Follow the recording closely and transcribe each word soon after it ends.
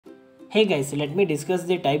Hey guys, let me discuss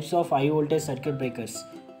the types of high voltage circuit breakers.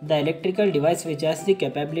 The electrical device which has the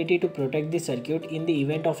capability to protect the circuit in the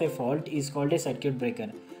event of a fault is called a circuit breaker.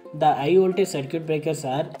 The high voltage circuit breakers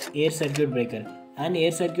are air circuit breaker. An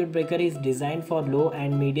air circuit breaker is designed for low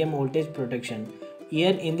and medium voltage protection.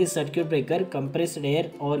 Here in this circuit breaker, compressed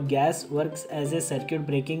air or gas works as a circuit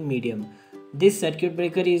breaking medium. This circuit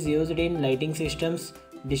breaker is used in lighting systems,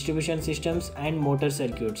 distribution systems and motor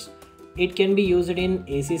circuits. It can be used in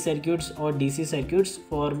AC circuits or DC circuits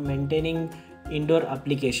for maintaining indoor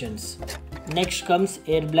applications. Next comes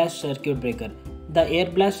air blast circuit breaker. The air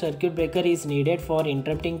blast circuit breaker is needed for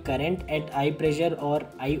interrupting current at high pressure or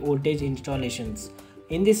high voltage installations.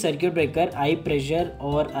 In this circuit breaker, high pressure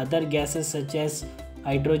or other gases such as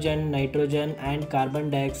hydrogen, nitrogen and carbon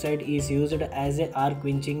dioxide is used as a arc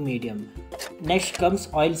quenching medium. Next comes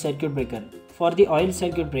oil circuit breaker. For the oil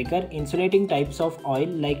circuit breaker, insulating types of oil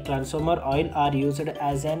like transformer oil are used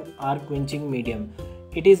as an arc quenching medium.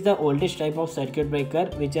 It is the oldest type of circuit breaker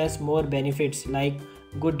which has more benefits like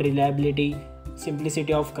good reliability,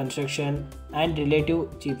 simplicity of construction and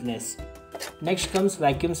relative cheapness. Next comes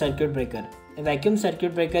vacuum circuit breaker. A vacuum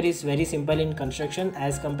circuit breaker is very simple in construction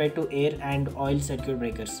as compared to air and oil circuit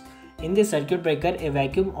breakers. In this circuit breaker, a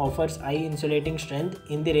vacuum offers high insulating strength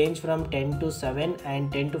in the range from 10 to 7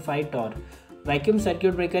 and 10 to 5 torr. Vacuum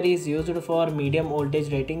circuit breaker is used for medium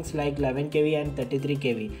voltage ratings like 11 kV and 33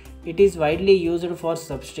 kV. It is widely used for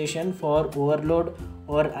substation for overload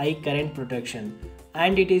or high current protection,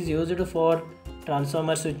 and it is used for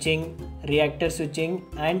transformer switching, reactor switching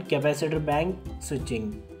and capacitor bank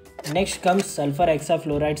switching. Next comes sulfur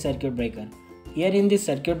hexafluoride circuit breaker. Here in this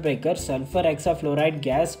circuit breaker, sulfur hexafluoride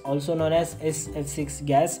gas, also known as SF6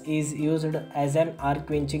 gas, is used as an arc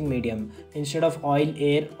quenching medium instead of oil,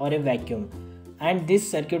 air or a vacuum. And this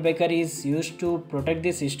circuit breaker is used to protect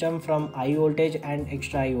the system from high voltage and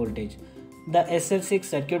extra high voltage. The SF6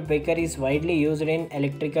 circuit breaker is widely used in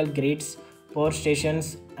electrical grids, power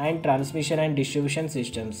stations and transmission and distribution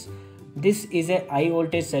systems. This is a high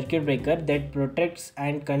voltage circuit breaker that protects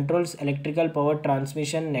and controls electrical power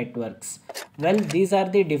transmission networks. Well, these are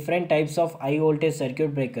the different types of high voltage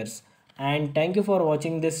circuit breakers, and thank you for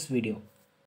watching this video.